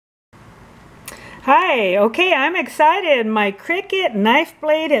Hi, okay, I'm excited. My Cricut knife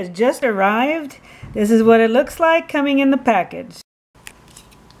blade has just arrived. This is what it looks like coming in the package.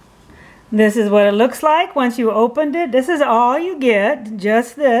 This is what it looks like once you opened it. This is all you get,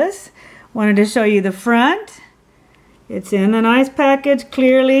 just this. Wanted to show you the front. It's in a nice package,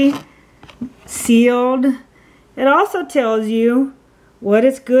 clearly sealed. It also tells you what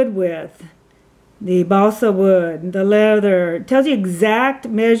it's good with. The balsa wood, the leather, it tells you exact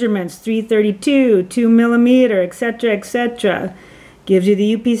measurements, 332, 2 millimeter, etc., etc. Gives you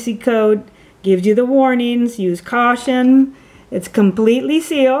the UPC code, gives you the warnings, use caution. It's completely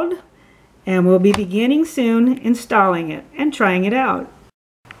sealed, and we'll be beginning soon installing it and trying it out.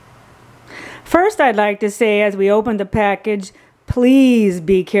 First, I'd like to say, as we open the package, please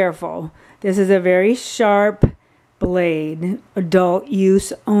be careful. This is a very sharp blade, adult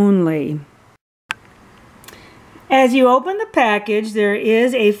use only. As you open the package, there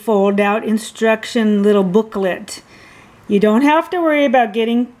is a fold-out instruction little booklet. You don't have to worry about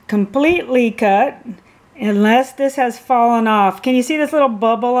getting completely cut unless this has fallen off. Can you see this little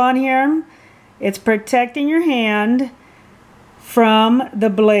bubble on here? It's protecting your hand from the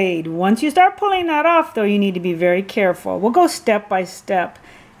blade. Once you start pulling that off, though, you need to be very careful. We'll go step by step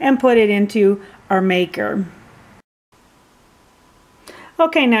and put it into our maker.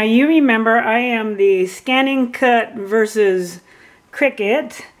 Okay, now you remember I am the Scanning Cut versus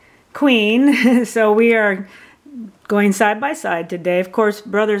Cricut queen, so we are going side by side today. Of course,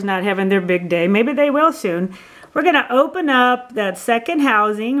 brother's not having their big day. Maybe they will soon. We're going to open up that second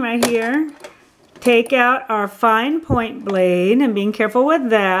housing right here, take out our fine point blade, and being careful with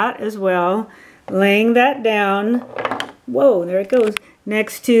that as well, laying that down, whoa, there it goes,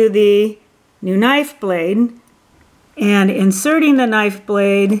 next to the new knife blade, and inserting the knife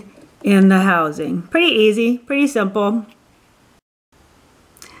blade in the housing. Pretty easy, pretty simple.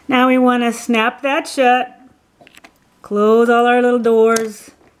 Now we want to snap that shut, close all our little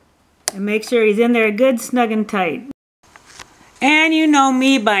doors, and make sure he's in there good, snug, and tight. And you know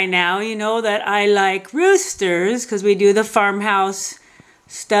me by now. You know that I like roosters because we do the farmhouse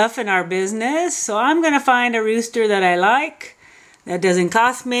stuff in our business. So I'm going to find a rooster that I like, that doesn't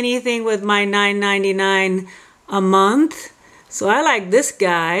cost me anything with my $9.99 a month. So I like this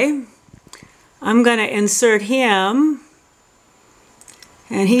guy. I'm going to insert him,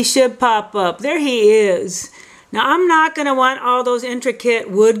 and he should pop up. There he is. Now I'm not going to want all those intricate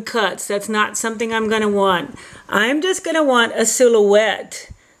wood cuts. That's not something I'm going to want. I'm just going to want a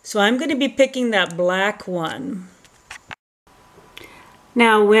silhouette. So I'm going to be picking that black one.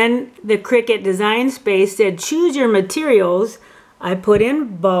 Now when the Cricut Design Space said choose your materials, I put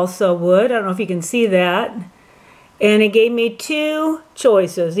in balsa wood. I don't know if you can see that. And it gave me two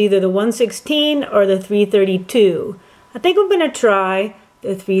choices, either the 116 or the 332. I think I'm going to try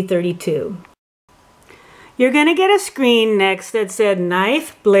the 332. You're going to get a screen next that said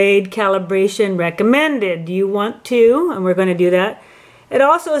knife blade calibration recommended. Do you want to? And we're going to do that. It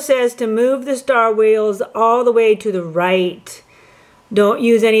also says to move the star wheels all the way to the right. Don't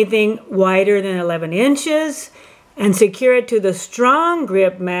use anything wider than 11 inches. And secure it to the strong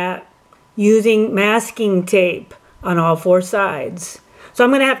grip mat using masking tape on all four sides. So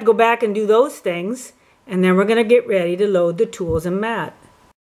I'm going to have to go back and do those things, and then we're going to get ready to load the tools and mat.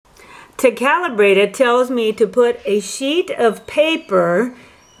 To calibrate, it tells me to put a sheet of paper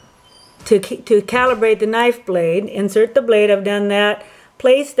to calibrate the knife blade. Insert the blade, I've done that.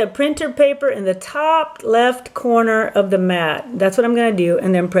 Place the printer paper in the top left corner of the mat. That's what I'm going to do,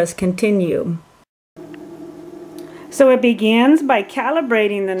 and then press continue. So it begins by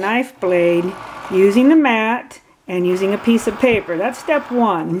calibrating the knife blade using the mat and using a piece of paper. That's step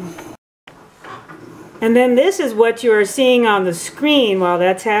one. And then this is what you are seeing on the screen while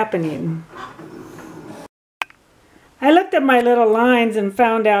that's happening. I looked at my little lines and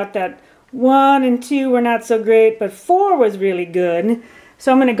found out that 1 and 2 were not so great, but 4 was really good.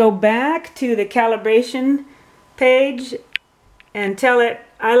 So I'm going to go back to the calibration page and tell it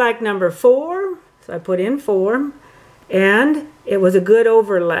I like number 4. So I put in 4, and it was a good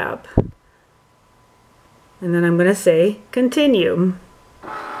overlap. And then I'm going to say continue.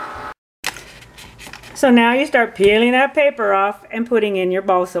 So now you start peeling that paper off and putting in your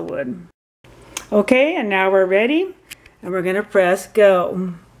balsa wood. Okay, and now we're ready, and we're going to press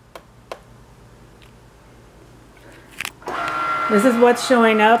go. This is what's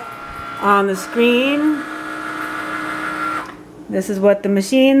showing up on the screen. This is what the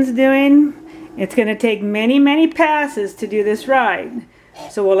machine's doing. It's going to take many, many passes to do this right.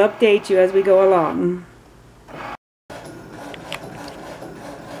 So we'll update you as we go along.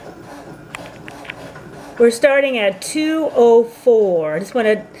 We're starting at 2:04. I just want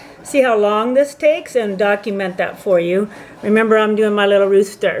to see how long this takes and document that for you. Remember, I'm doing my little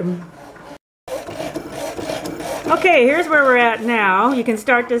rooster. Okay, here's where we're at now. You can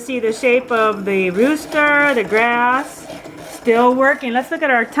start to see the shape of the rooster, the grass. Still working. Let's look at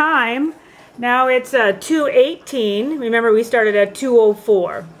our time. Now it's 2:18. Remember, we started at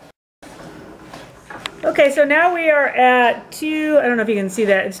 2:04. Okay, so now we are at I don't know if you can see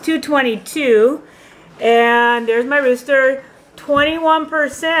that. It's 2:22. And there's my rooster.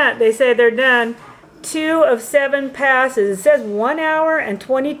 21%. They say they're done. 2 of 7 passes. It says 1 hour and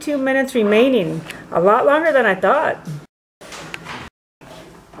 22 minutes remaining. A lot longer than I thought.